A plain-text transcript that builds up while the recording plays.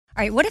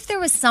All right, what if there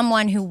was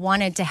someone who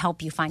wanted to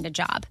help you find a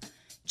job?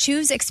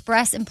 Choose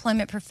Express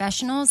Employment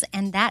Professionals,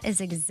 and that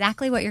is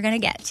exactly what you're going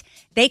to get.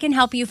 They can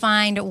help you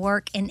find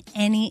work in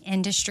any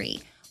industry.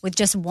 With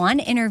just one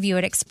interview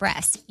at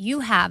Express,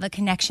 you have a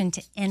connection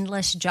to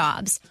endless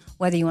jobs.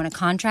 Whether you want a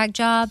contract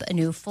job, a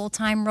new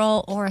full-time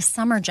role, or a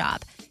summer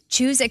job,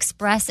 choose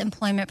Express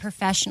Employment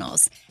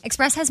Professionals.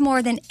 Express has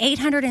more than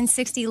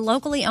 860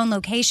 locally owned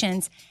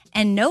locations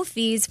and no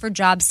fees for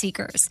job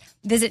seekers.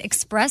 Visit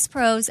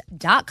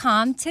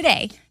expresspros.com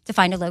today to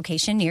find a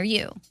location near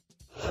you.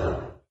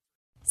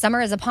 Summer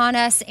is upon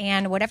us,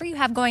 and whatever you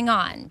have going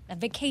on, a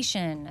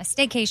vacation, a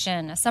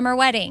staycation, a summer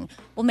wedding,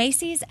 well,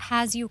 Macy's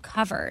has you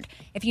covered.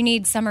 If you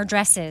need summer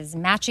dresses,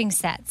 matching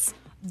sets,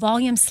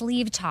 volume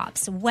sleeve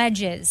tops,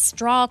 wedges,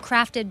 straw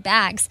crafted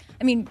bags,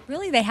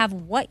 really they have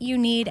what you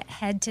need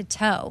head to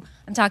toe.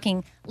 I'm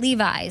talking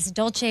Levi's,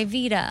 Dolce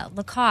Vita,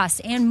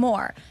 Lacoste, and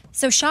more.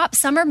 So shop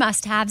summer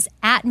must-haves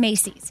at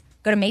Macy's.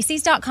 Go to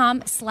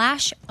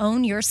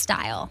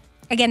Macy's.com/ownyourstyle.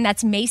 Again,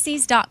 that's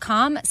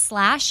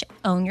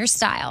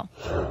Macy's.com/ownyourstyle.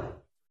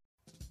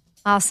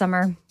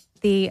 Summer,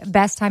 the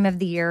best time of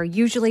the year,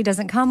 usually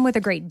doesn't come with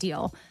a great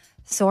deal.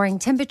 Soaring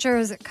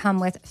temperatures come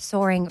with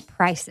soaring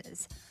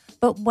prices.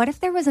 But what if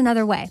there was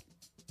another way?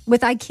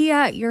 With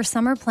IKEA, your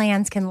summer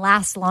plans can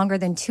last longer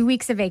than 2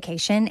 weeks of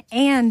vacation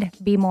and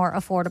be more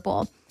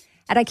affordable.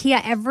 At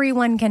IKEA,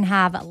 everyone can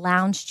have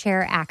lounge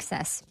chair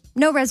access.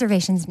 No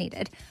reservations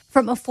needed.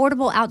 From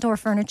affordable outdoor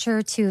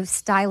furniture to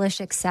stylish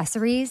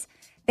accessories,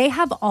 they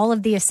have all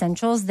of the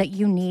essentials that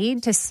you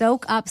need to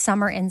soak up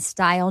summer in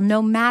style,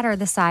 no matter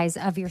the size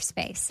of your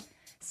space.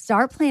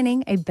 Start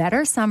planning a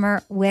better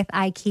summer with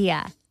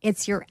IKEA.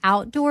 It's your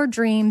outdoor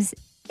dreams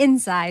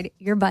inside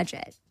your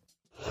budget.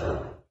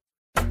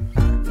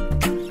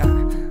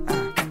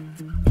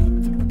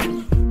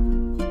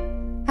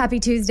 Happy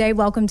Tuesday.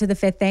 Welcome to The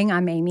Fifth Thing.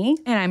 I'm Amy.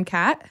 And I'm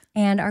Kat.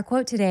 And our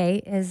quote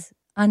today is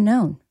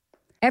unknown.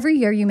 Every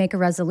year you make a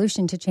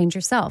resolution to change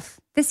yourself.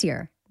 This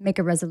year, make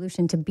a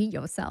resolution to be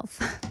yourself.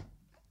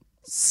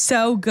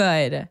 So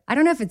good. I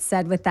don't know if it's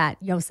said with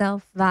that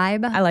yourself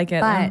vibe. I like it.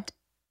 But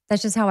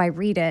that's just how I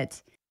read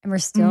it. And we're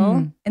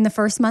still in the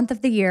first month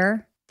of the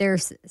year.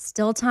 There's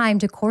still time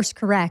to course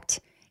correct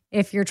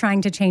if you're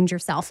trying to change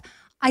yourself.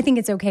 I think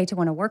it's okay to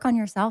want to work on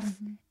yourself.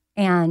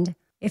 And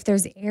if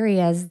there's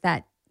areas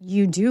that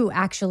you do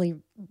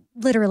actually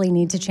literally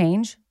need to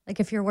change, like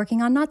if you're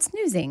working on not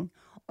snoozing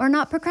or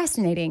not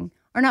procrastinating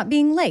or not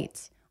being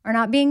late or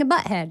not being a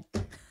butthead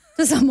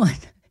to someone,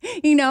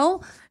 Is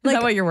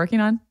that what you're working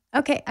on?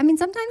 Okay.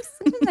 Sometimes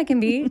I can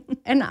be.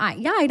 And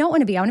I don't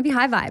want to be. I want to be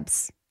high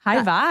vibes.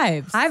 High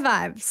vibes. High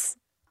vibes.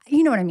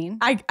 You know what I mean?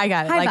 I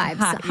got it. High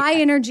vibes.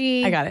 High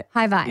energy. I got it.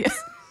 High vibes. Yeah.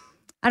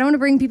 I don't want to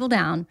bring people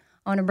down.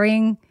 I want to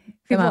bring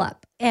people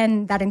up.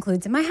 And that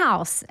includes in my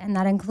house. And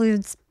that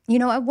includes,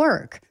 at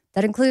work.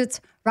 That includes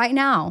right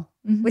now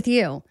with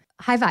you.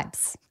 High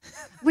vibes.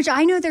 Which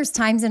I know there's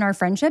times in our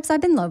friendships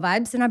I've been low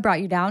vibes and I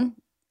brought you down.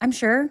 I'm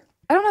sure.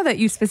 I don't know that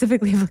you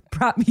specifically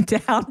brought me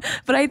down,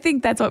 but I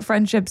think that's what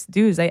friendships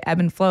do is they ebb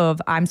and flow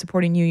of I'm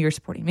supporting you, you're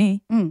supporting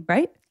me,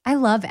 right? I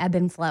love ebb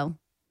and flow.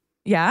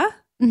 Yeah?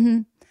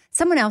 Mm-hmm.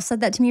 Someone else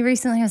said that to me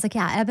recently. I was like,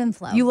 yeah, ebb and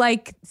flow. You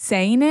like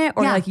saying it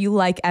or like you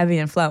like ebbing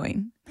and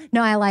flowing?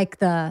 No, I like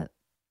the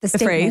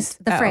phrase.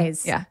 The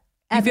phrase. Yeah.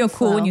 You feel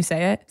cool when you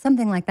say it?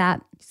 Something like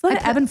that. Just let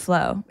it ebb and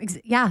flow.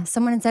 Yeah.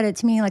 Someone had said it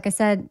to me. Like I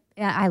said,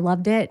 yeah, I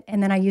loved it.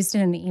 And then I used it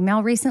in an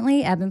email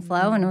recently, ebb and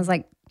flow. And I was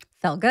like,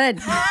 felt good.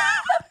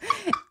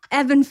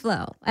 Ebb and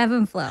flow. Ebb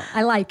and flow.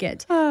 I like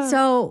it.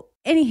 So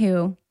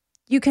anywho,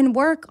 you can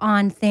work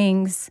on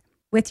things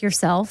with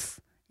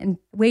yourself and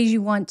ways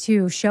you want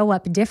to show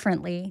up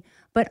differently,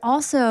 but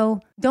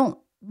also don't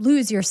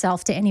lose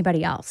yourself to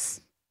anybody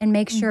else and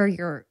make sure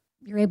you're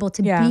able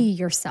to be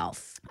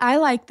yourself. I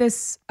like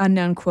this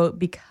unknown quote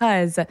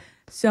because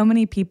so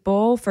many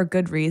people, for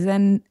good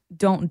reason,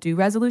 don't do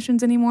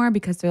resolutions anymore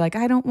because they're like,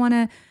 I don't want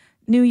to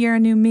new year,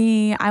 new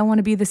me. I want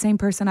to be the same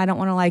person. I don't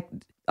want to like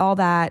all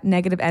that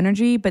negative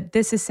energy. But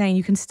this is saying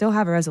you can still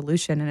have a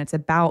resolution and it's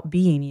about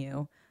being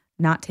you,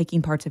 not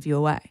taking parts of you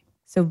away.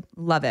 So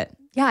love it.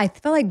 Yeah, I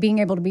feel like being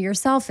able to be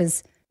yourself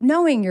is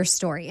knowing your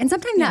story. And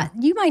sometimes that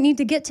you might need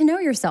to get to know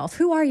yourself.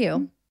 Who are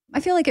you? I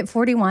feel like at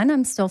 41,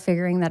 I'm still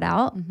figuring that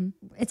out.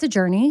 It's a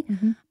journey.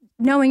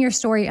 Knowing your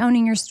story,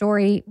 owning your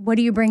story. What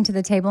do you bring to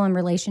the table in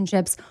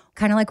relationships?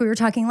 Kind of like we were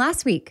talking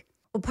last week.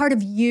 Well, part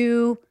of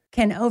you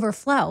can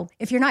overflow.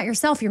 If you're not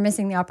yourself, you're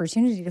missing the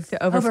opportunity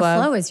to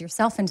overflow as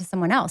yourself into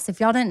someone else. If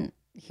y'all didn't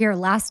hear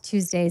last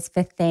Tuesday's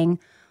Fifth Thing,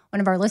 one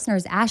of our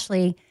listeners,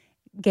 Ashley,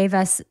 gave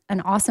us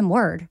an awesome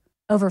word,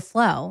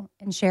 overflow,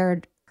 and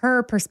shared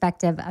her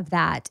perspective of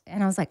that.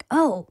 And I was like,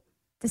 oh,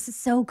 this is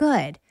so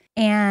good.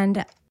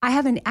 And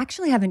I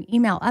actually have an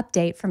email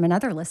update from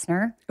another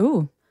listener.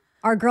 Ooh.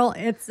 Our girl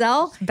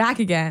Itzel. Back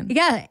again.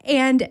 Yeah.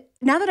 And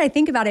now that I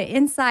think about it,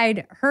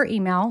 inside her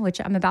email,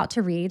 which I'm about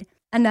to read,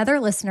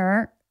 another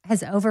listener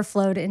has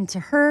overflowed into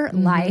her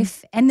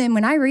life. And then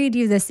when I read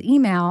you this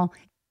email,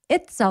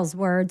 Itzel's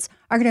words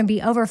are going to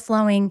be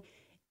overflowing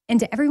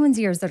into everyone's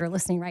ears that are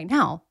listening right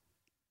now.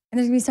 And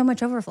there's going to be so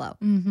much overflow.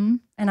 And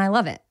I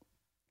love it.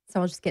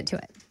 So I'll just get to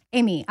it.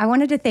 Amy, I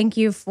wanted to thank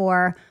you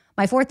for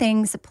my 4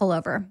 things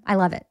pullover. I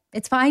love it.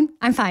 It's fine.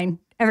 I'm fine.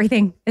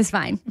 Everything is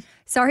fine.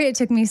 Sorry it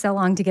took me so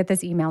long to get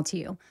this email to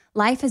you.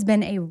 Life has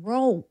been a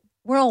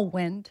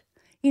whirlwind.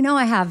 You know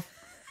I have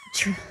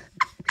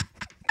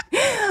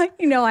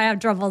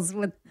troubles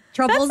with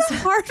troubles. That's a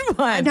hard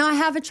one. No, I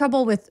have a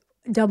trouble with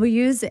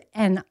W's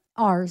and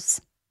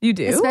R's. You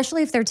do?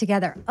 Especially if they're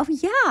together. Oh,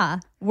 yeah.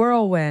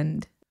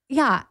 Whirlwind.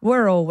 Yeah.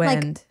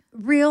 Whirlwind.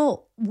 Like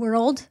real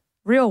world.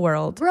 Real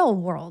world. Real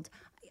world.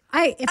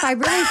 If I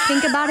really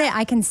think about it,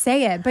 I can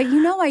say it. But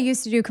I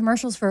used to do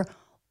commercials for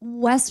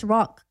West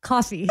Rock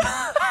Coffee.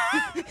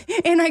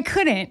 And I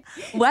couldn't.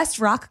 West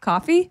Rock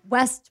Coffee?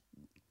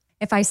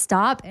 If I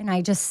stop and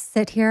I just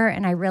sit here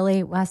and I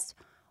really West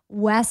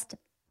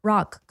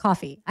Rock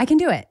Coffee, I can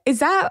do it. Is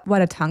that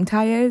what a tongue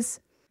tie is?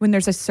 When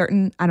there's a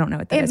certain, I don't know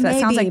what that is. That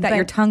sounds like that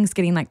your tongue's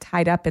getting like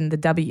tied up in the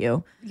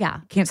W.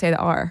 Yeah. Can't say the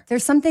R.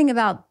 There's something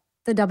about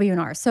the W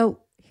and R. So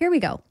here we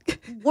go.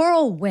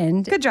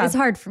 Whirlwind. Good job. It's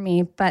hard for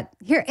me, but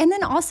here. And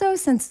then also,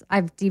 since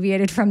I've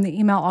deviated from the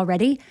email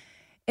already,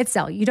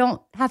 Itzel, you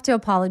don't have to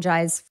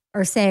apologize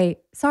or say,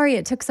 sorry,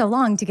 it took so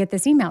long to get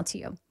this email to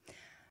you.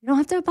 You don't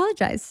have to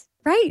apologize,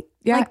 right?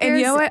 Yeah. Like and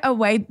you know what? A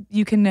way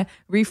you can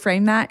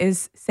reframe that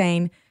is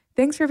saying,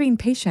 thanks for being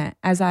patient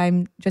as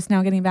I'm just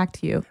now getting back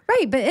to you.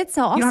 Right. But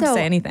Itzel, also, you don't have to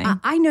say anything.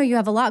 I know you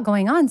have a lot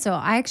going on, so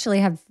I actually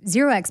have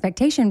zero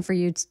expectation for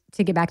you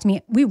to get back to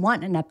me. We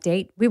want an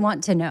update. We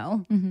want to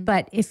know.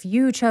 But if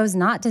you chose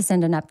not to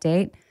send an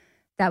update,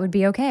 that would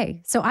be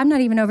okay. So I'm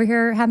not even over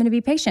here having to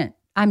be patient.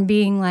 I'm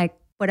being like,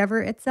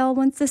 whatever Itzel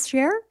wants to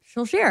share,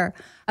 she'll share.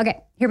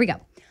 Okay, here we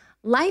go.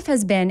 Life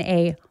has been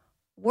a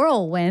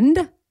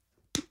whirlwind.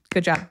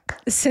 Good job.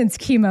 Since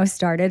chemo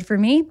started for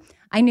me.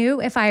 I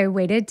knew if I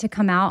waited to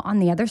come out on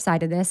the other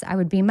side of this, I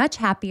would be much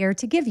happier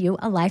to give you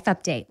a life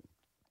update.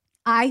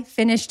 I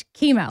finished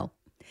chemo.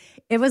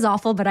 It was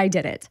awful, but I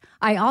did it.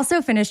 I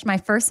also finished my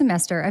first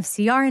semester of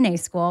CRNA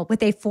school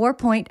with a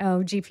 4.0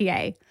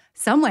 GPA.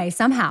 Some way,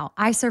 somehow,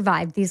 I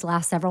survived these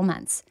last several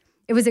months.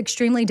 It was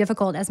extremely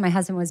difficult as my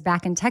husband was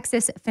back in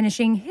Texas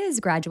finishing his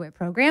graduate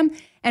program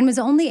and was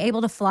only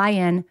able to fly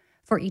in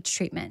for each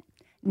treatment.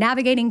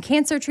 Navigating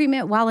cancer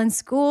treatment while in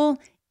school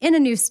in a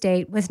new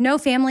state with no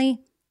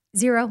family,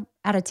 0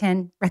 out of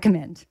 10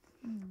 recommend.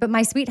 But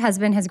my sweet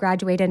husband has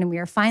graduated and we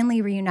are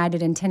finally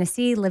reunited in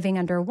Tennessee, living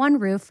under one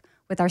roof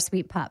with our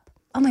sweet pup.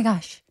 Oh my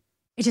gosh,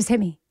 it just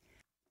hit me.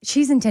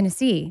 She's in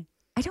Tennessee.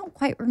 I don't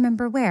quite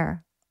remember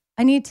where.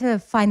 I need to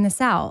find this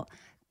out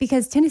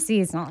because Tennessee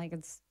is not like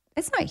it's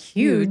not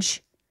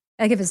huge.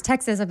 Like if it's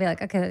Texas, I'd be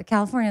like, okay,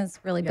 California is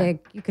really big.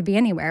 You could be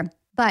anywhere.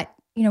 But,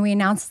 we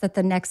announced that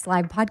the next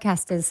live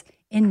podcast is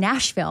in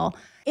Nashville.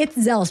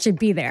 Itzel should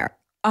be there.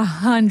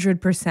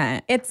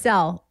 100%.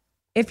 Itzel.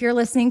 If you're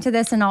listening to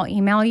this and I'll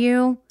email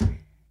you,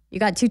 you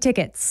got 2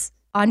 tickets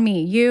on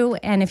me, you,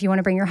 and if you want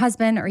to bring your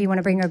husband or you want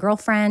to bring a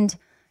girlfriend,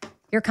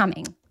 you're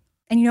coming.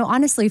 And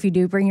honestly, if you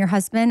do bring your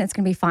husband, it's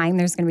going to be fine.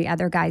 There's going to be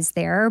other guys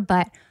there.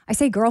 But I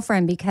say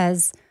girlfriend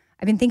because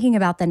I've been thinking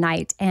about the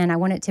night and I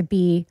want it to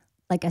be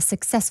like a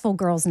successful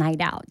girls'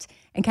 night out.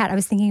 And Kat, I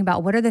was thinking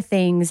about what are the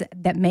things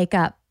that make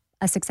up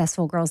a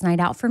successful girls' night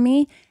out for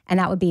me. And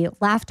that would be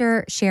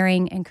laughter,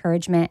 sharing,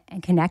 encouragement,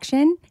 and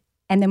connection.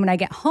 And then when I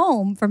get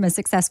home from a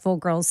successful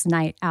girls'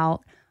 night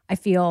out, I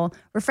feel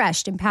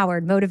refreshed,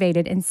 empowered,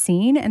 motivated, and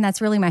seen. And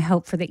that's really my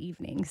hope for the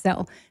evening.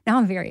 So now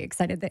I'm very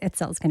excited that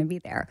Itzel's going to be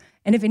there.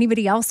 And if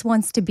anybody else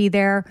wants to be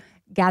there,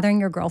 gathering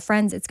your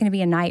girlfriends, it's going to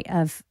be a night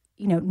of,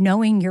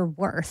 knowing your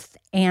worth.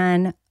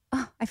 And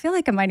I feel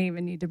like I might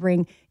even need to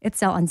bring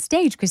Itzel on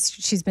stage because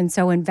she's been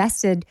so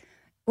invested,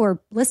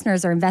 or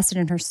listeners are invested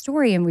in her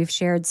story. And we've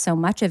shared so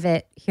much of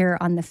it here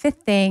on the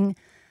 5th Thing,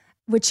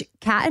 which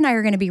Kat and I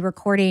are going to be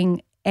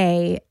recording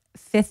a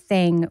 5th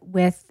Thing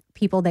with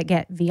people that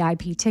get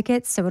VIP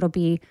tickets. So it'll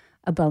be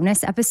a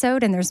bonus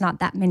episode and there's not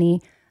that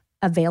many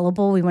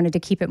available. We wanted to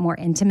keep it more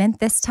intimate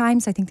this time.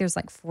 So I think there's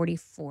like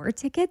 44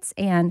 tickets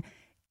and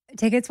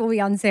tickets will be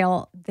on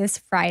sale this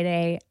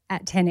Friday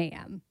at 10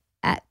 a.m.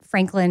 at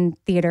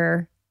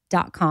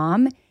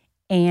franklintheater.com.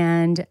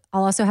 And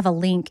I'll also have a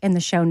link in the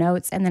show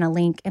notes and then a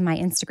link in my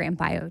Instagram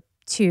bio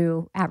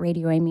too at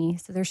Radio Amy.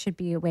 So there should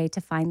be a way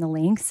to find the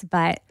links.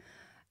 But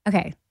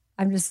okay,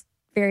 I'm just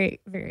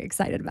very, very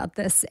excited about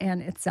this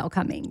and it's all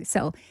coming.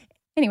 So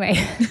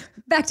anyway,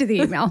 back to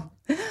the email.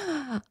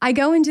 I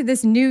go into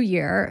this new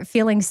year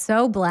feeling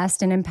so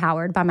blessed and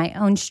empowered by my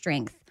own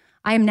strength.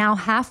 I am now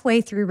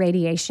halfway through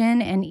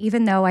radiation, and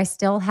even though I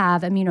still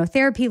have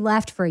immunotherapy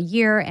left for a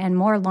year and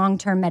more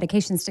long-term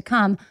medications to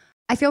come,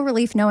 I feel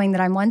relief knowing that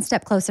I'm one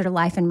step closer to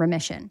life and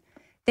remission.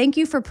 Thank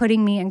you for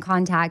putting me in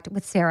contact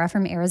with Sarah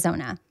from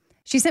Arizona.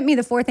 She sent me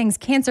the 4 Things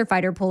Cancer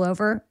Fighter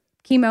pullover: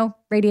 chemo,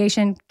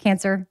 radiation,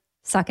 cancer,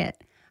 suck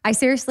it. I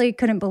seriously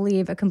couldn't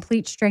believe a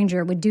complete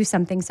stranger would do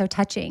something so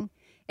touching.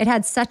 It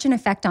had such an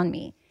effect on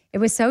me. It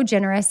was so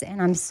generous,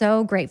 and I'm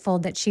so grateful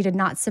that she did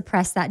not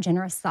suppress that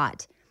generous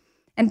thought.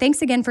 And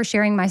thanks again for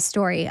sharing my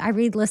story. I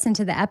re-listened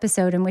to the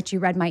episode in which you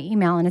read my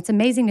email, and it's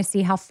amazing to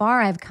see how far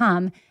I've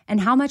come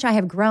and how much I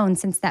have grown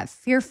since that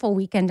fearful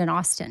weekend in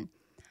Austin.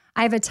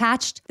 I've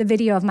attached the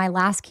video of my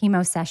last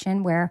chemo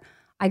session where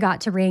I got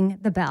to ring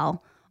the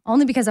bell,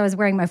 only because I was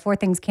wearing my Four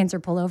Things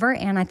Cancer pullover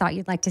and I thought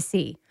you'd like to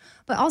see.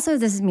 But also,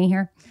 this is me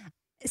here.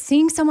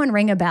 Seeing someone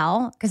ring a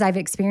bell, because I've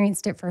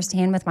experienced it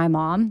firsthand with my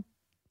mom,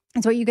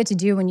 it's what you get to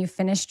do when you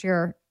finished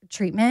your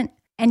treatment.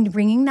 And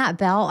ringing that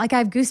bell, like I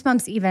have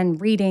goosebumps even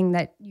reading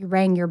that you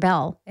rang your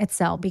bell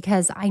itself,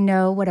 because I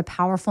know what a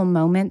powerful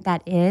moment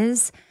that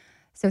is.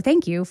 So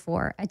thank you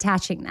for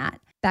attaching that.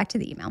 Back to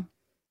the email.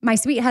 My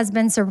sweet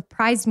husband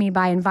surprised me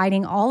by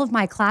inviting all of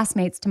my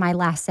classmates to my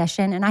last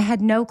session, and I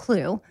had no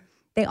clue.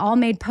 They all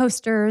made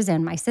posters,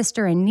 and my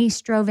sister and niece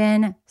drove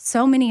in.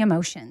 So many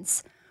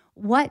emotions.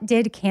 What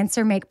did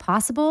cancer make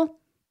possible?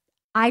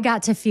 I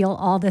got to feel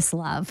all this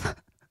love.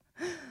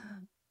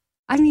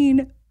 I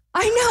mean,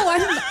 I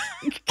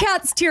know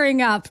Kat's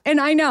tearing up, and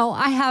I know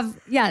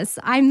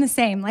I'm the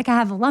same. Like I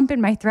have a lump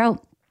in my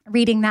throat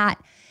reading that.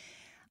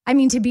 I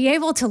mean, to be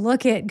able to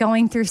look at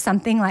going through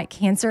something like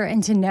cancer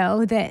and to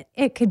know that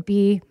it could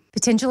be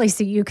potentially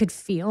so you could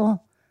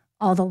feel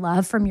all the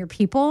love from your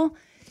people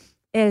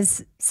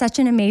is such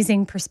an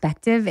amazing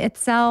perspective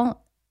itself.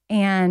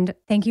 And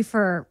thank you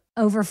for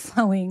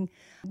overflowing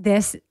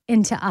this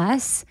into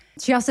us.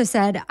 She also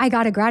said, I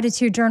got a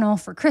gratitude journal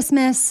for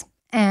Christmas,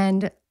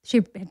 and she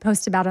had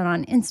posted about it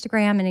on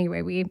Instagram. And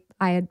anyway,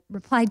 I had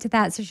replied to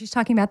that. So she's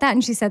talking about that.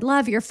 And she said,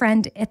 love your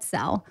friend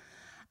Itzel.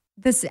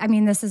 This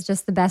is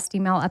just the best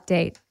email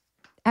update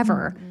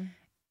ever. Mm-hmm.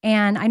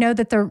 And I know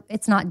that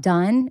it's not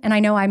done. And I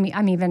know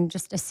I'm even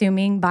just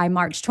assuming by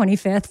March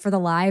 25th for the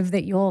live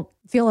that you'll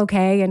feel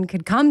okay and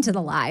could come to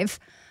the live,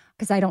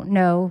 because I don't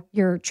know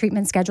your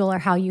treatment schedule or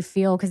how you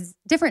feel, because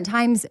different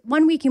times,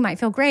 one week you might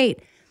feel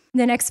great.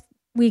 The next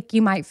week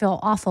you might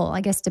feel awful,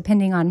 I guess,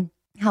 depending on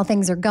how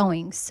things are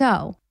going.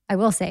 So I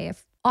will say,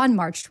 if on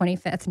March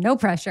 25th, no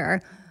pressure,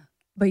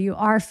 but you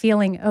are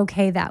feeling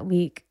okay that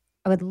week,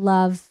 I would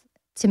love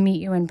to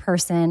meet you in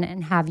person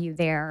and have you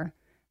there,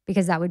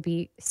 because that would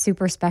be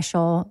super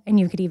special. And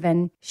you could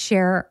even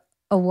share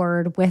a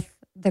word with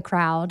the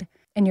crowd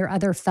and your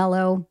other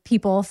fellow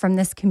people from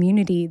this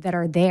community that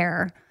are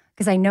there.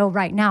 Because I know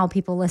right now,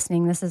 people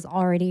listening, this is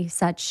already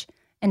such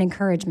an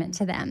encouragement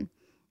to them.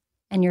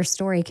 And your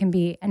story can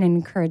be an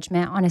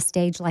encouragement on a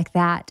stage like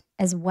that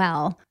as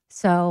well.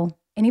 So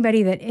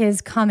anybody that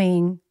is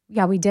coming,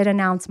 we did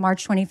announce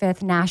March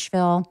 25th,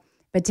 Nashville,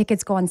 but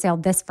tickets go on sale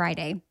this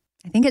Friday,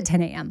 I think at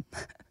 10 a.m.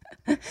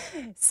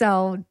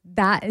 So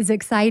that is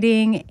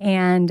exciting.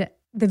 And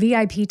the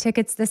VIP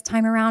tickets this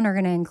time around are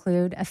going to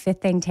include a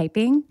Fifth Thing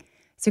taping.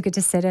 So you get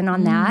to sit in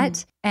on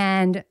that,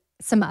 and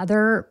some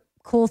other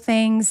cool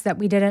things that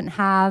we didn't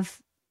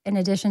have in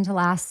addition to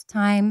last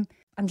time.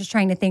 I'm just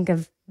trying to think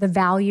of the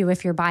value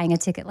if you're buying a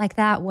ticket like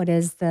that. What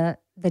is the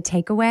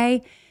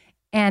takeaway?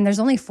 And there's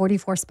only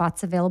 44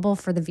 spots available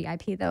for the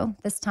VIP though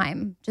this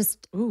time.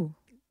 Just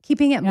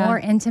keeping it more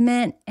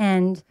intimate.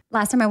 And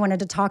last time I wanted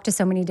to talk to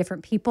so many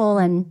different people,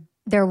 and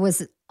there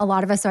was a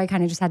lot of us, so I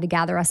kind of just had to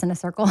gather us in a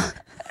circle.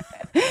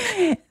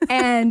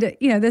 And,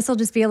 this will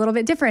just be a little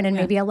bit different, and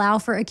maybe allow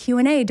for a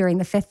Q&A during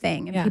the Fifth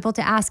Thing and people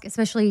to ask,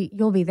 especially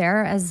you'll be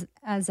there as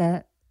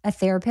a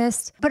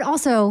therapist. But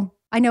also,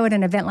 I know at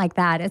an event like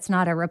that, it's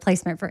not a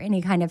replacement for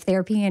any kind of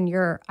therapy, and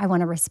I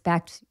want to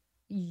respect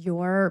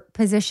your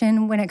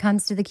position when it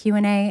comes to the Q&A,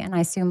 and I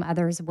assume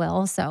others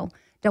will. So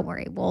don't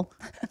worry, we'll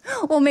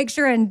make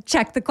sure and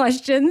check the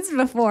questions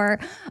before.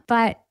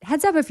 But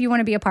heads up if you want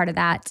to be a part of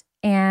that.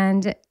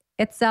 And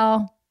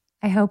Itzel,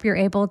 I hope you're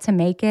able to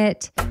make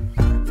it.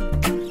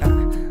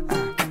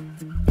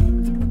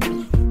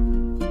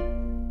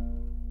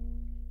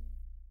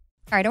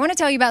 All right, I want to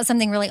tell you about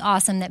something really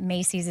awesome that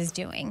Macy's is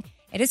doing.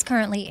 It is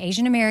currently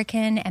Asian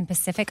American and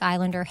Pacific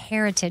Islander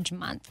Heritage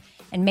Month.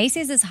 And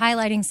Macy's is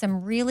highlighting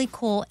some really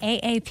cool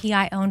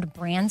AAPI-owned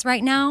brands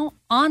right now,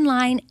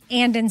 online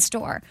and in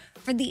store.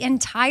 For the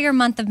entire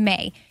month of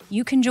May,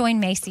 you can join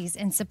Macy's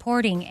in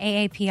supporting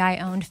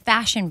AAPI-owned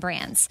fashion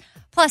brands.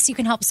 Plus, you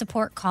can help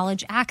support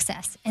college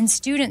access and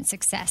student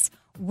success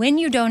when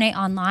you donate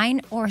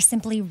online or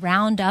simply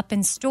round up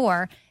in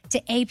store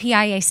to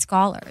APIA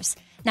scholars.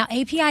 Now,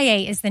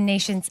 APIA is the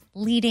nation's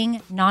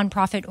leading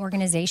nonprofit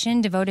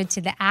organization devoted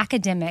to the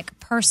academic,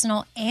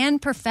 personal,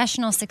 and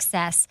professional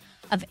success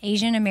of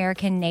Asian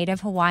American, Native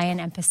Hawaiian,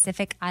 and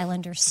Pacific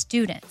Islander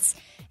students.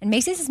 And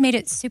Macy's has made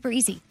it super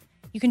easy.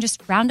 You can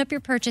just round up your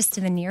purchase to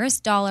the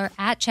nearest dollar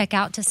at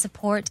checkout to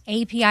support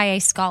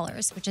APIA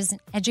Scholars, which is an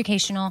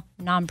educational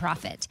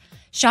nonprofit.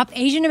 Shop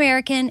Asian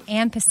American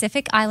and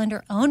Pacific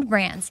Islander owned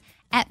brands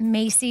at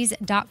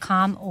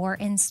Macy's.com or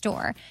in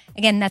store.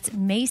 Again, that's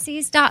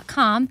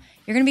Macy's.com.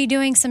 You're going to be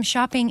doing some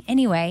shopping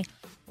anyway.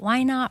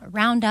 Why not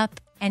round up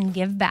and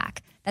give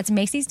back? That's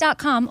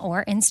Macy's.com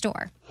or in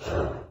store.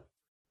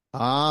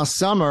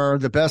 Summer,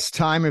 the best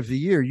time of the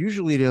year,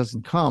 usually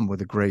doesn't come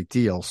with a great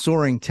deal.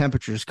 Soaring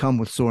temperatures come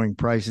with soaring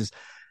prices.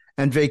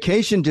 And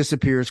vacation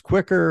disappears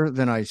quicker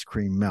than ice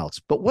cream melts.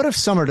 But what if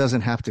summer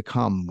doesn't have to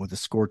come with a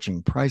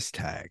scorching price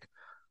tag?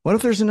 What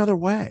if there's another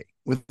way?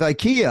 With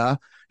IKEA,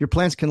 your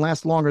plans can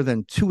last longer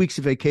than 2 weeks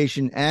of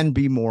vacation and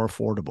be more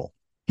affordable.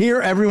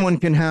 Here, everyone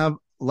can have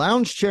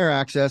lounge chair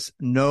access,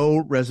 no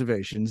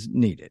reservations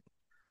needed.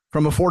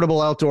 From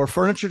affordable outdoor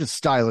furniture to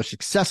stylish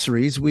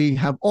accessories, we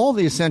have all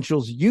the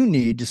essentials you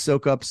need to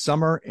soak up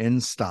summer in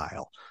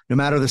style, no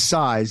matter the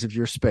size of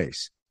your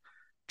space.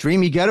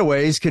 Dreamy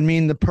getaways can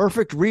mean the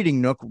perfect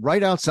reading nook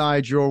right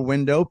outside your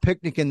window,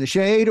 picnic in the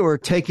shade, or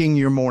taking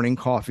your morning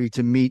coffee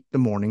to meet the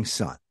morning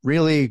sun.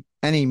 Really,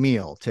 any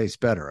meal tastes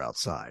better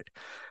outside.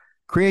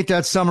 Create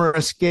that summer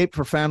escape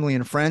for family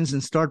and friends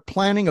and start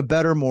planning a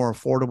better, more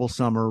affordable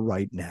summer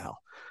right now.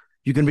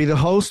 You can be the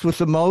host with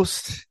the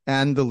most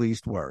and the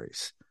least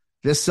worries.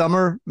 This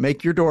summer,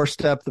 make your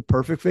doorstep the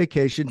perfect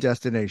vacation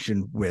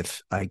destination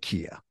with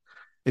IKEA.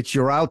 It's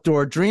your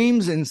outdoor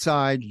dreams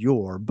inside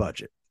your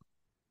budget.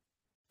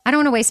 I don't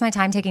want to waste my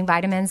time taking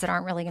vitamins that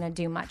aren't really going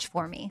to do much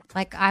for me.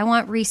 Like, I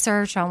want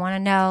research. I want to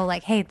know,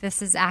 like, hey,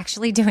 this is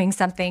actually doing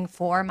something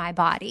for my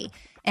body.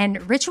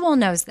 And Ritual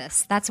knows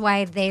this. That's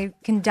why they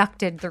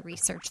conducted the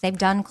research. They've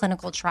done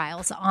clinical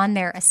trials on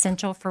their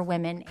Essential for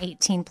Women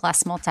 18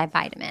 Plus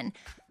multivitamin.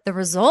 The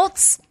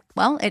results?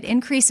 Well, it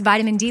increased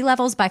vitamin D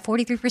levels by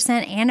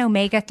 43% and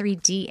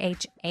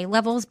omega-3 DHA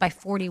levels by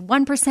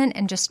 41%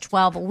 in just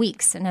 12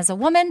 weeks. And as a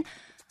woman,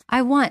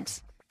 I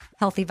want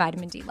healthy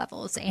vitamin D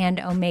levels and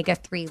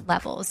omega-3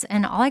 levels.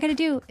 And all I got to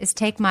do is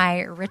take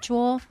my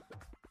Ritual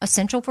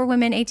Essential for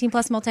Women 18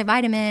 Plus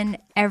multivitamin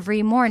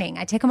every morning.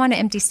 I take them on an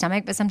empty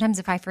stomach, but sometimes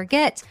if I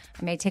forget,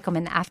 I may take them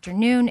in the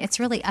afternoon. It's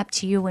really up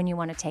to you when you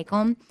want to take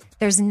them.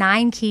 There's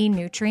 9 key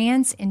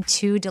nutrients in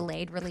 2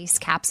 delayed release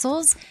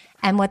capsules.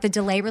 And what the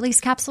delay release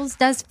capsules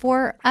does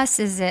for us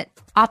is it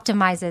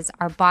optimizes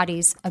our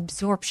body's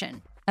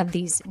absorption of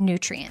these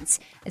nutrients.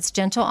 It's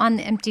gentle on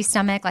the empty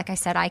stomach. Like I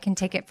said, I can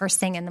take it first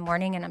thing in the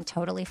morning and I'm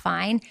totally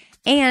fine.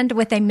 And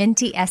with a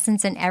minty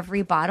essence in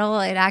every bottle,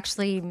 it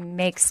actually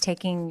makes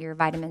taking your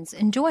vitamins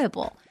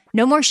enjoyable.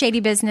 No more shady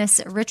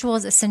business.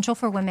 Ritual's Essential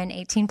for Women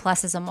 18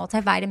 Plus is a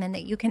multivitamin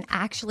that you can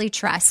actually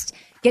trust.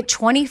 Get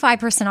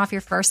 25% off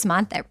your first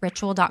month at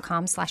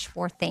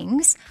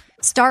ritual.com/4things.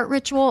 Start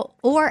Ritual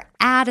or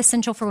add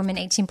Essential for Women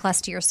 18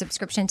 Plus to your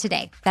subscription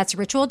today. That's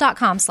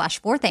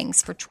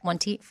ritual.com/4things for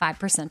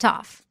 25%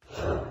 off.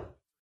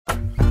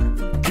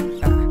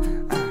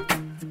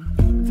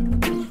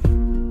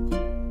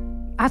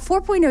 A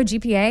 4.0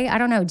 GPA, I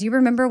don't know. Do you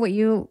remember what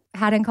you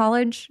had in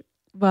college?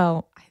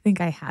 Well, I think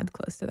I had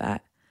close to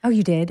that. Oh,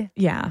 you did?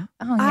 Yeah.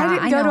 Oh, yeah. I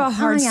didn't go to a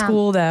hard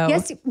school, though.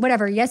 Yes,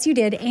 whatever. Yes, you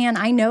did. And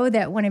I know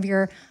that one of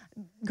your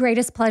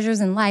greatest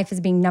pleasures in life is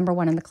being number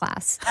one in the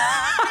class.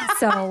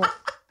 So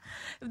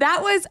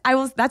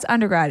that's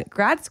undergrad.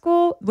 Grad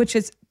school, which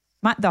is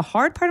the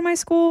hard part of my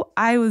school,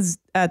 I was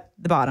at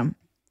the bottom,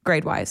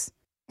 grade-wise.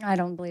 I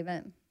don't believe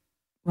it.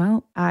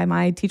 Well,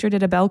 my teacher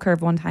did a bell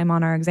curve one time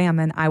on our exam,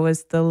 and I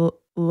was the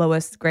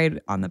lowest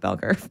grade on the bell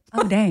curve.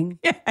 Oh, dang.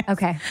 Yes.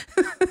 Okay.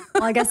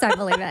 Well, I guess I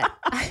believe it.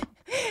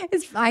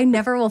 I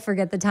never will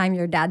forget the time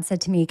your dad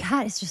said to me,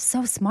 Kat is just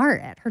so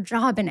smart at her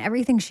job and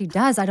everything she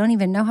does. I don't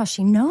even know how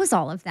she knows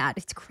all of that.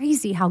 It's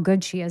crazy how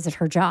good she is at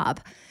her job.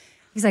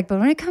 He's like, but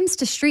when it comes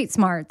to street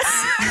smarts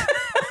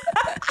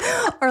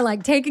or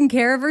like taking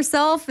care of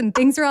herself and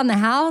things around the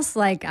house,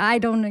 like I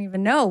don't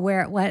even know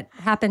what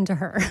happened to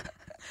her.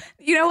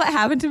 You know what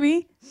happened to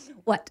me?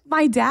 What?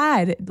 My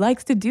dad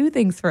likes to do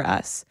things for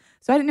us.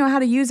 So I didn't know how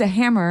to use a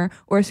hammer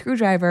or a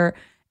screwdriver.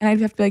 And I'd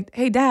have to be like,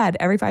 hey, Dad,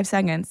 every 5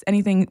 seconds,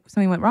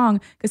 something went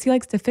wrong, because he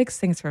likes to fix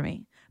things for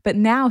me. But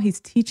now he's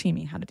teaching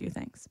me how to do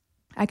things.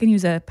 I can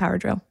use a power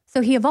drill.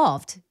 So he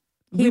evolved.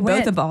 We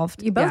both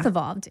evolved. You both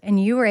evolved.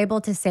 And you were able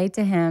to say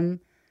to him,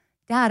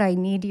 Dad, I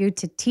need you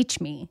to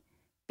teach me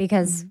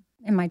because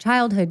in my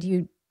childhood,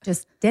 you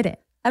just did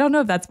it. I don't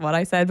know if that's what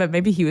I said, but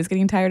maybe he was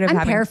getting tired of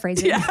I'm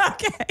paraphrasing. Yeah,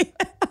 okay.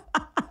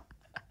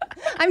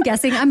 I'm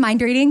guessing. I'm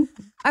mind reading.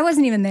 I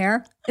wasn't even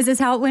there. Is this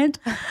how it went?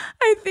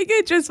 I think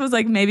it just was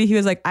like, maybe he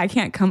was like, I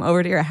can't come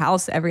over to your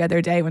house every other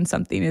day when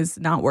something is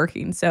not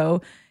working.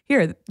 So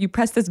here, you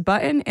press this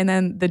button and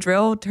then the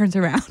drill turns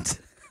around.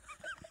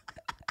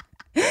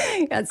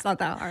 Yeah, it's not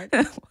that hard.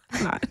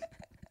 Not.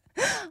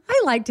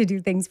 I like to do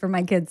things for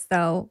my kids,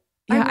 though.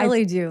 Yeah, I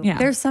really do. Yeah.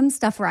 There's some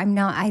stuff where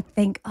I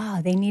think,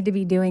 oh, they need to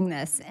be doing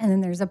this. And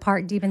then there's a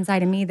part deep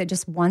inside of me that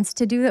just wants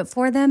to do it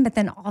for them. But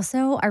then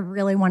also, I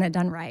really want it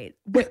done right.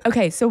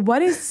 Okay, so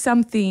what is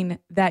something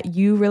that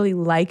you really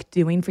like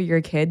doing for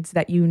your kids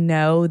that you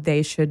know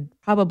they should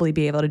probably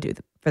be able to do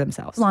for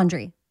themselves?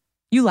 Laundry.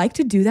 You like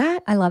to do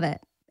that? I love it.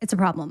 It's a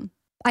problem.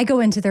 I go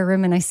into their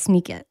room and I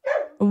sneak it.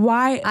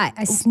 Why?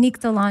 I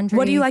sneak the laundry.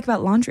 What do you like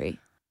about laundry?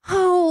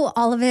 Oh,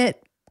 all of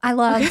it. I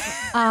love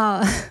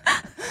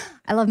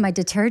I love my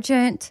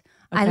detergent.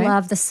 Okay. I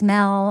love the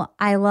smell.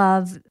 I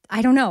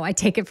don't know. I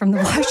take it from the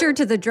washer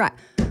to the dryer.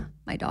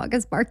 My dog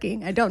is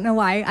barking. I don't know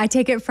why. I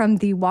take it from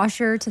the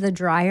washer to the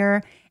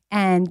dryer,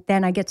 and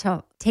then I get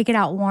to take it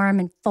out warm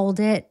and fold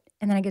it,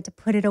 and then I get to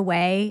put it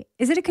away.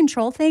 Is it a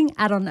control thing?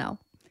 I don't know.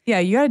 Yeah,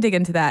 you got to dig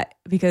into that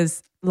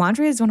because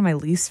laundry is one of my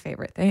least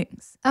favorite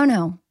things. Oh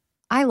no,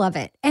 I love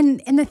it.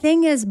 And the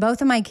thing is,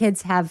 both of my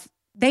kids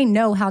they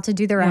know how to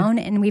do their own,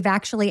 and we've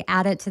actually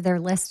added to their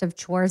list of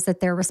chores that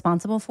they're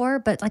responsible for.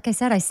 But like I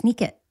said, I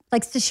sneak it.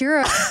 Like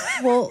Stashira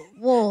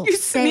will You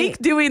say, sneak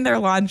doing their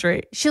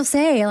laundry. she'll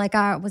say, like,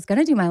 I was going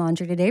to do my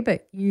laundry today,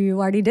 but you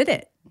already did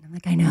it. And I'm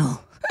like, I know.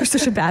 You're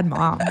such a bad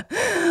mom.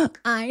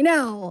 I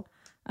know.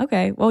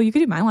 Okay, well, you could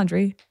do my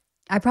laundry.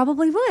 I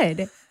probably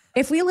would.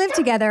 If we lived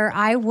together,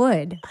 I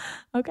would.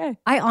 Okay.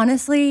 I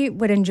honestly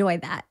would enjoy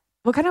that.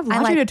 What kind of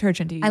laundry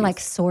detergent do you use? I like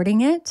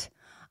sorting it.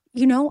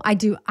 You know,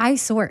 I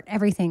sort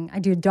everything. I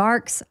do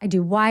darks, I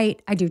do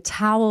white, I do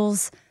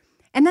towels.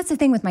 And that's the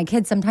thing with my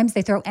kids. Sometimes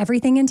they throw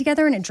everything in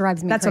together and it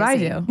drives me That's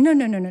crazy. what I do.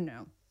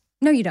 No.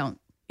 No, you don't.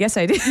 Yes,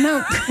 I do.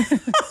 No.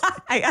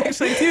 I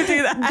actually do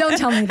that. Don't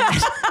tell me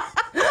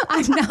that.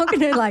 I'm now going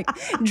to like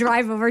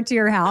drive over to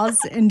your house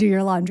and do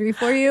your laundry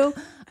for you.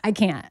 I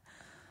can't.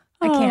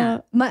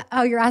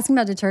 You're asking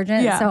about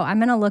detergent? Yeah. So I'm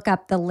going to look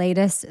up the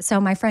latest.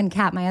 So my friend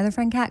Kat, my other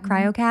friend Kat,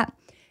 CryoCat,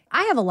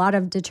 I have a lot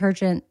of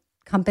detergent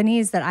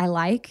companies that I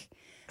like,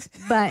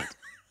 but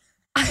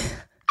I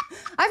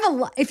have a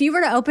lot. If you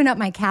were to open up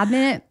my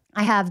cabinet,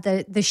 I have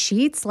the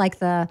sheets,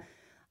 like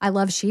I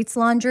love Sheets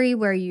laundry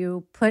where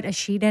you put a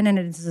sheet in and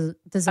it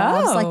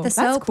dissolves like the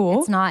soap. That's cool.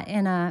 It's not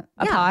in a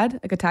pod,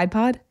 like a Tide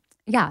Pod?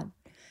 Yeah,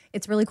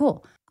 it's really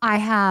cool. I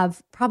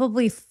have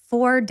probably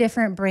 4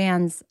 different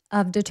brands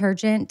of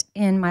detergent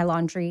in my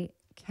laundry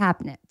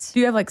cabinet. Do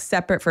you have like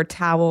separate for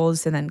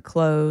towels and then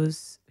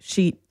clothes,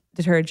 sheet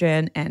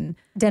detergent and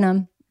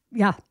Denim.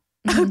 Yeah.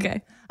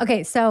 Okay.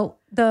 Okay, so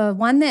the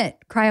one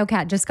that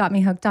CryoCat just got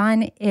me hooked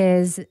on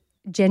is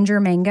Ginger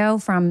Mango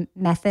from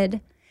Method.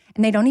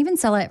 And they don't even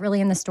sell it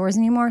really in the stores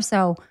anymore.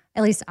 So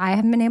at least I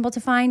haven't been able to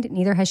find.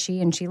 Neither has she,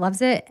 and she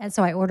loves it. And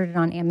so I ordered it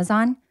on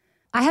Amazon.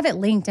 I have it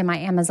linked in my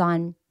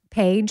Amazon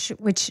page,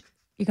 which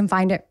you can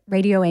find at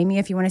Radio Amy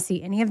if you want to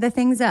see any of the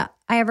things that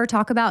I ever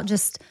talk about,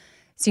 just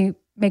so you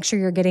make sure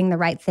you're getting the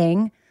right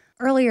thing.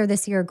 Earlier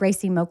this year,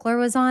 Gracie Mokler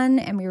was on,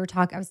 and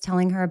I was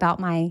telling her about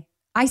my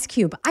ice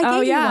cube. I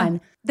gave you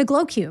one, the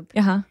Glow Cube.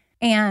 Uh-huh.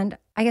 And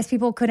I guess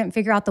people couldn't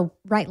figure out the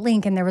right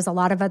link, and there was a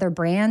lot of other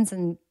brands.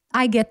 And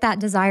I get that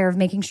desire of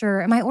making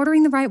sure, am I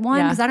ordering the right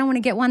one? Because I don't want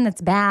to get one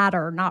that's bad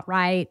or not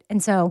right.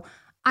 And so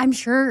I'm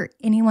sure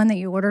anyone that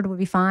you ordered would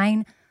be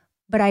fine.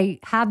 But I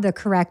have the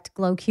correct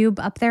Glow Cube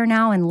up there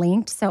now and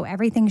linked, so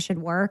everything should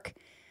work.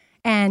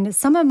 And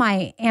some of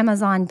my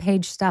Amazon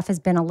page stuff has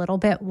been a little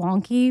bit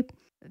wonky.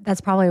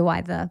 That's probably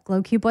why the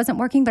Glow Cube wasn't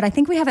working, but I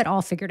think we have it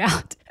all figured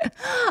out.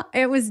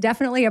 It was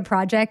definitely a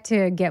project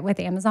to get with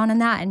Amazon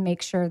and that and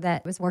make sure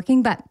that it was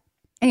working. But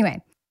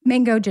anyway,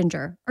 mango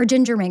ginger, or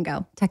ginger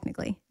mango,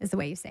 technically, is the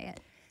way you say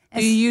it.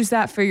 Do you use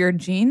that for your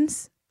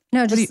jeans?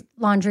 No, just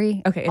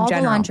laundry. Okay, in all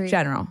general. the laundry.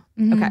 General.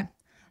 Mhm. Okay.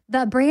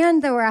 The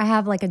brand though where I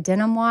have like a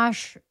denim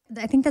wash,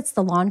 I think that's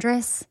the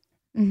Laundress.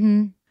 Mm-hmm.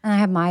 And I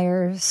have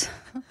Myers.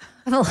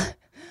 I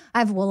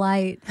have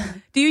Woolite.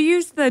 Do you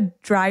use the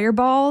dryer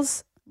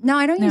balls? No,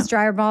 I don't use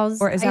dryer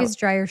balls. Or is I use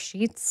dryer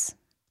sheets.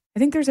 I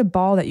think there's a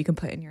ball that you can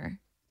put in your,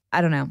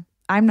 I don't know.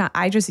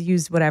 I just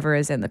use whatever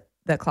is in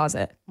the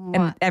closet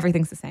and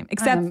everything's the same.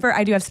 Except for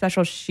I do have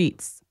special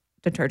sheets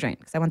detergent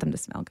because I want them to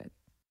smell good.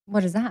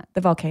 What is that?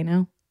 The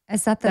Volcano.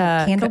 Is that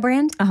the candle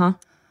brand? Uh-huh.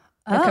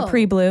 Like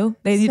Capri Blue.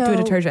 They do a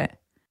detergent.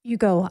 You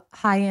go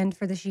high end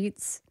for the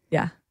sheets?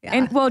 Yeah.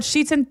 And well,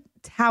 sheets and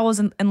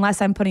towels,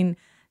 unless I'm putting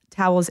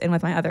towels in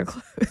with my other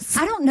clothes.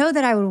 I don't know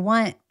that I would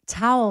want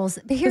towels.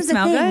 But here's the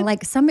smell thing. good?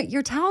 Like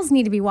your towels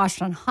need to be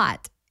washed on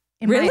hot.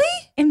 Really?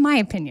 In my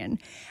opinion.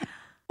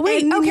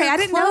 Wait, And okay, your I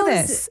didn't know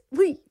clothes- this.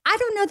 I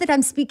don't know that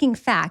I'm speaking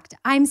fact.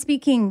 I'm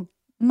speaking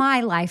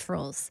my life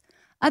rules.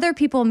 Other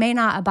people may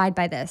not abide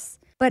by this.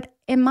 But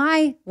in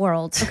my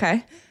world,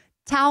 Okay.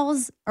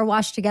 towels are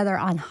washed together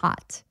on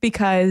hot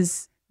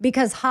Because,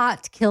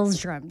 hot kills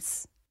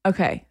germs.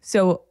 okay,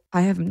 so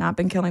I have not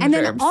been killing And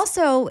germs. then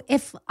also,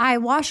 if I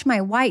wash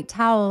my white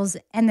towels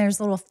and there's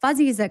little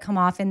fuzzies that come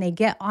off and they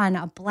get on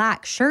a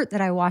black shirt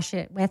that I wash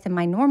it with in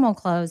my normal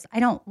clothes,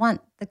 I don't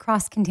want the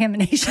cross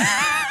contamination.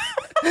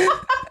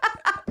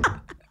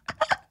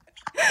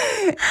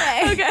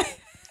 Okay.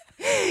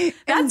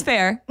 That's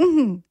fair.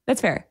 Mm-hmm.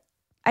 That's fair.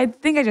 I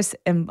think I just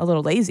am a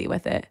little lazy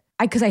with it.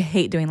 Because I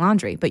hate doing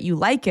laundry, but you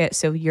like it,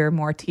 so you're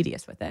more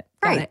tedious with it.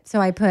 Got Right. it.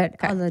 So I put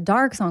all the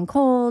darks on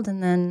cold,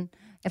 and then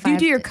if Do I you have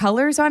do your to-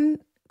 colors on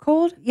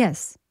cold?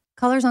 yes,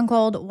 colors on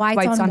cold,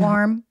 whites on on hot.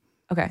 warm,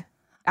 Okay.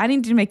 I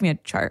need you to make me a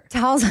chart.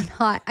 towels on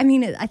hot. I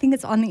mean, I think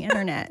it's on the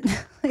internet.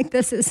 Like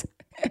this is,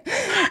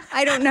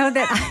 I don't know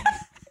that.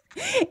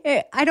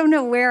 I don't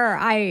know where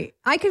I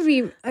could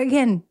be,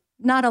 again,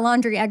 not a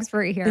laundry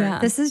expert here. Yeah.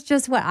 This is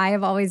just what I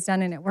have always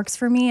done, and it works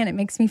for me, and it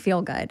makes me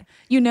feel good.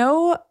 You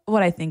know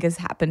what I think has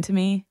happened to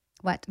me?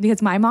 What?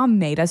 Because my mom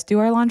made us do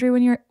our laundry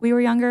when we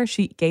were younger.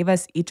 She gave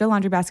us each a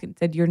laundry basket and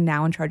said, "You're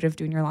now in charge of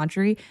doing your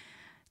laundry."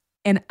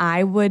 And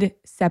I would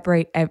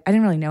separate, I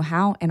didn't really know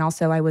how. And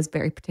also I was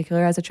very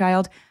particular as a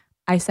child.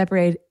 I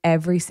separated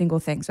every single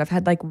thing. So I've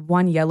had like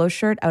one yellow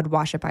shirt, I would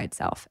wash it by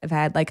itself. If I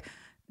had like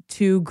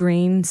 2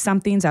 green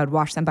somethings, I would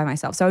wash them by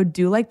myself. So I would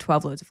do like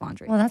 12 loads of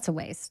laundry. Well, that's a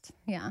waste.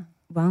 Yeah.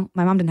 Well,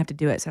 my mom didn't have to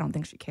do it, so I don't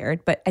think she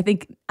cared. But I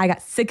think I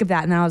got sick of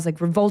that, and then I was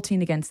like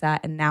revolting against that.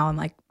 And now I'm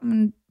like, I'm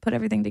going to put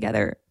everything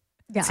together.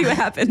 Yeah. See what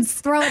happens.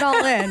 Throw it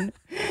all in.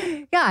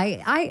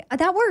 Yeah, I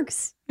that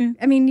works.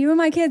 I mean, you and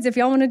my kids, if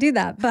y'all want to do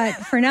that. But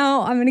for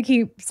now, I'm going to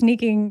keep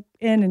sneaking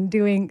in and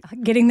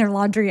getting their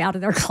laundry out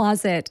of their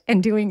closet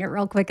and doing it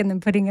real quick and then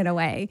putting it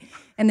away.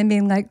 And then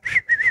being like,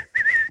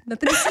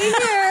 nothing to see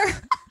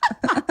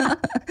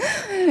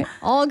here.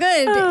 All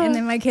good. And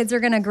then my kids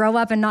are going to grow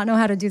up and not know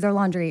how to do their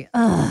laundry.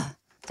 Ugh.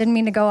 Didn't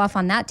mean to go off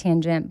on that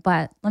tangent,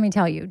 but let me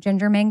tell you,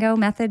 Ginger Mango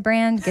Method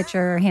brand, get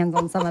your hands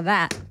on some of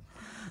that.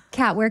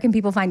 Kat, where can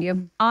people find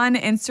you? On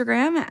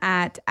Instagram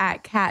at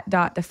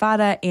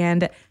kat.defada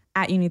and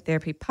at You Need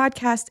Therapy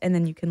Podcast. And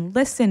then you can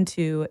listen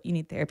to You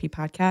Need Therapy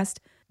Podcast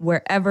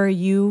wherever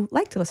you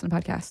like to listen to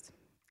podcasts.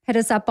 Hit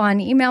us up on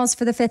emails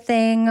for the 5th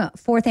thing,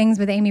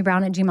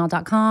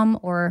 4thingswithamybrown@gmail.com.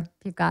 Or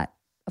if you've got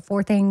a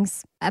 4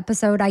 Things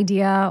episode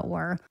idea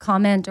or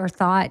comment or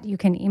thought, you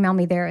can email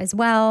me there as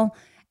well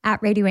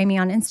at Radio Amy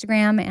on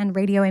Instagram and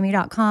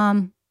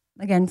radioamy.com.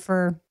 Again,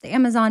 for the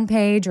Amazon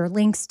page or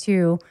links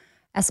to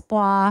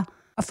Espoir,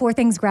 a 4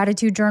 Things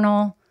gratitude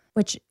journal,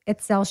 which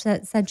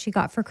Itzel said she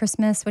got for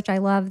Christmas, which I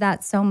love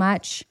that so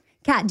much.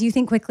 Kat, do you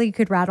think quickly you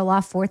could rattle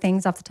off 4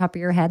 things off the top of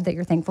your head that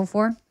you're thankful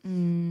for?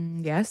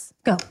 Yes.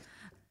 Go.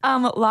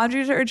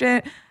 Laundry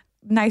detergent,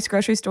 nice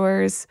grocery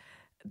stores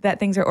that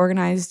things are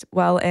organized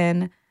well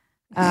in.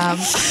 That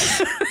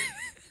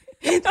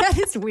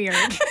is weird.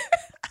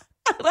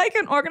 Like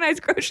an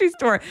organized grocery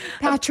store.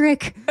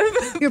 Patrick,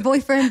 your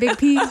boyfriend, Big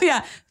P. Oh,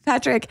 yeah.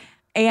 Patrick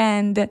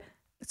and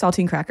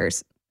saltine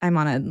crackers. I'm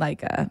on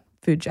a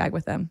food jag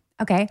with them.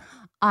 Okay.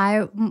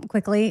 I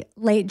quickly,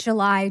 late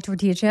July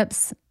tortilla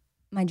chips,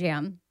 my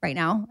jam right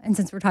now. And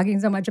since we're talking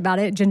so much about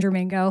it, Ginger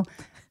Mango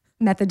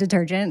Method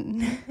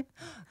detergent,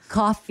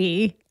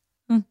 coffee.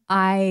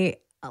 I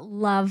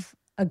love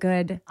a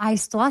good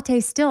iced latte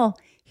still.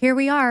 Here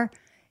we are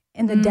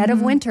in the dead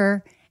of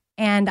winter,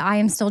 and I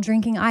am still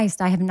drinking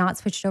iced. I have not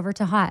switched over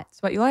to hot.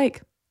 It's what you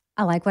like.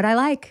 I like what I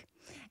like.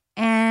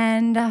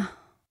 And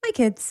my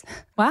kids.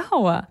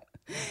 Wow.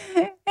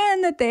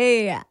 And that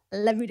they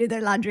let me do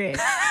their laundry.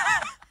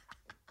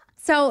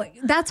 So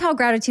that's how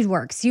gratitude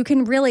works. You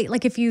can really,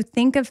 like, if you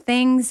think of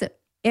things,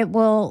 it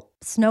will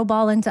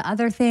snowball into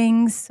other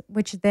things,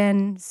 which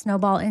then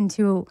snowball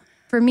into,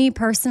 for me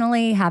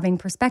personally, having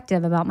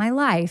perspective about my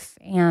life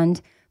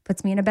and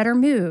puts me in a better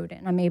mood.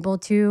 And I'm able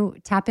to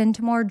tap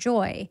into more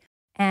joy.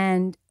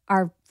 And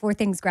our 4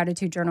 Things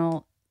gratitude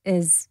journal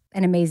is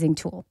an amazing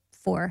tool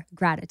for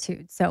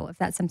gratitude. So if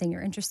that's something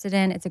you're interested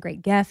in, it's a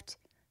great gift.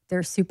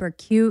 They're super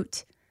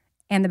cute.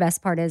 And the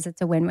best part is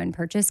it's a win-win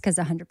purchase because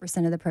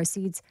 100% of the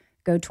proceeds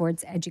go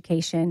towards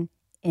education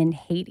in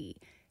Haiti.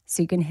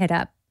 So you can hit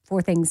up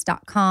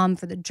 4things.com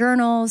for the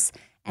journals.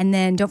 And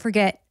then don't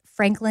forget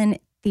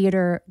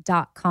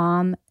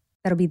franklintheater.com.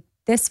 That'll be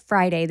this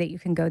Friday that you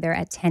can go there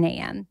at 10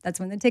 a.m. That's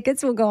when the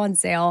tickets will go on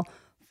sale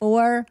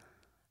for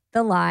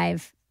the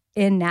live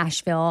in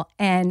Nashville.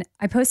 And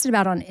I posted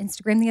about it on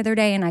Instagram the other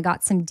day, and I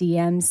got some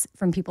DMs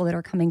from people that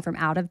are coming from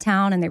out of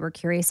town, and they were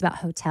curious about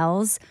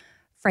hotels,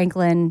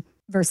 Franklin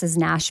versus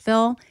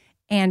Nashville.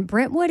 And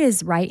Brentwood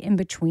is right in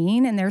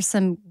between, and there's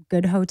some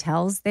good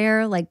hotels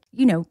there, like,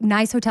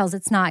 nice hotels.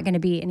 It's not going to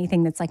be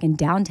anything that's like in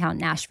downtown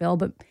Nashville,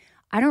 but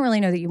I don't really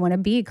know that you want to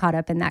be caught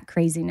up in that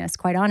craziness.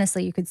 Quite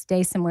honestly, you could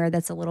stay somewhere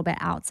that's a little bit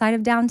outside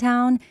of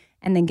downtown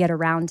and then get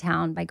around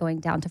town by going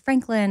down to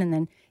Franklin. And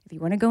then if you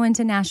want to go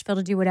into Nashville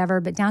to do whatever,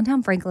 but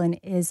downtown Franklin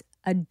is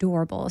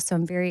adorable. So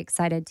I'm very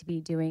excited to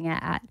be doing it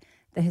at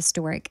the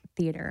Historic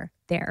Theater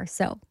there.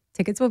 So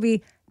tickets will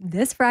be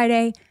this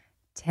Friday,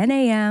 10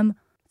 a.m.,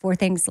 4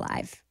 Things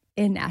Live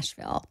in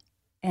Nashville.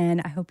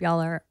 And I hope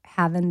y'all are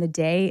having the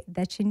day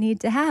that you need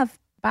to have.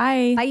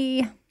 Bye.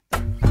 Bye.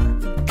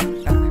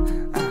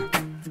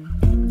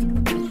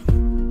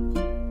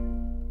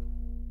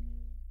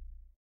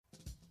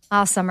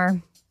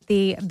 Summer,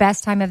 the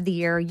best time of the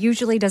year,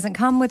 usually doesn't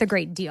come with a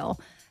great deal.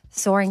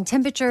 Soaring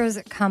temperatures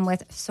come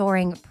with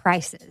soaring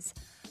prices.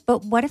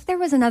 But what if there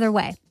was another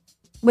way?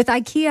 With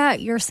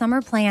IKEA, your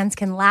summer plans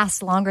can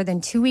last longer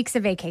than 2 weeks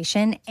of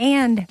vacation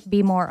and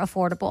be more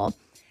affordable.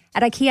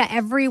 At IKEA,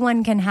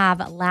 everyone can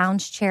have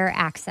lounge chair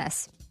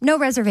access. No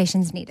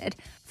reservations needed.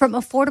 From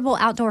affordable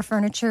outdoor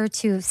furniture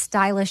to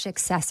stylish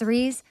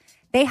accessories,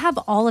 they have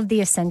all of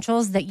the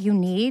essentials that you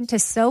need to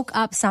soak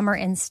up summer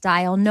in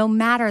style, no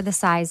matter the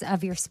size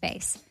of your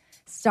space.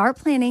 Start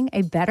planning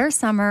a better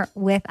summer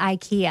with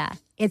IKEA.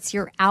 It's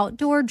your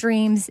outdoor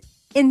dreams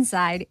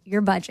inside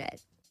your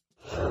budget.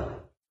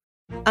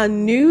 A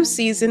new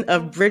season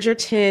of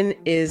Bridgerton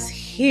is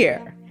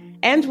here.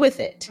 And with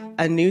it,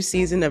 a new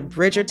season of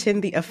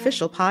Bridgerton, the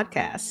official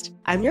podcast.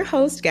 I'm your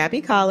host, Gabby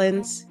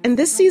Collins, and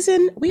this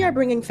season, we are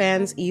bringing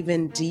fans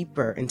even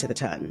deeper into the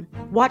ton.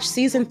 Watch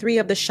season 3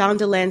 of the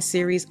Shondaland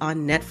series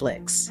on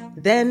Netflix.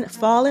 Then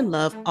fall in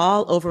love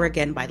all over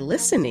again by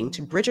listening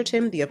to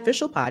Bridgerton, the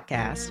official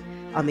podcast,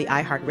 on the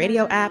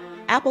iHeartRadio app,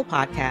 Apple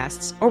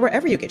Podcasts, or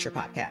wherever you get your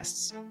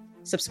podcasts.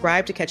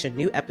 Subscribe to catch a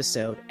new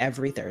episode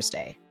every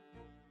Thursday.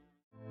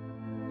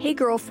 Hey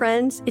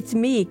girlfriends, it's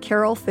me,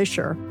 Carol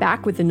Fisher,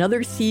 back with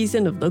another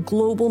season of the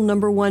global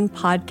 #1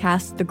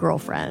 podcast, The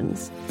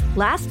Girlfriends.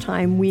 Last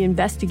time, we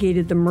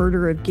investigated the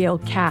murder of Gail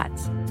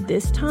Katz.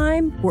 This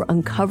time, we're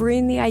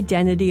uncovering the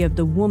identity of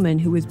the woman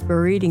who was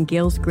buried in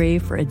Gail's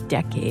grave for a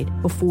decade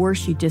before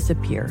she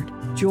disappeared.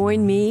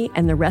 Join me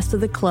and the rest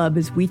of the club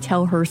as we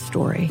tell her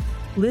story.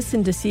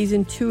 Listen to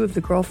Season 2 of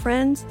The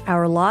Girlfriends,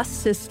 Our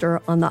Lost Sister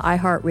on the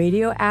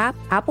iHeartRadio app,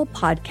 Apple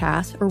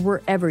Podcasts, or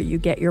wherever you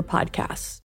get your podcasts.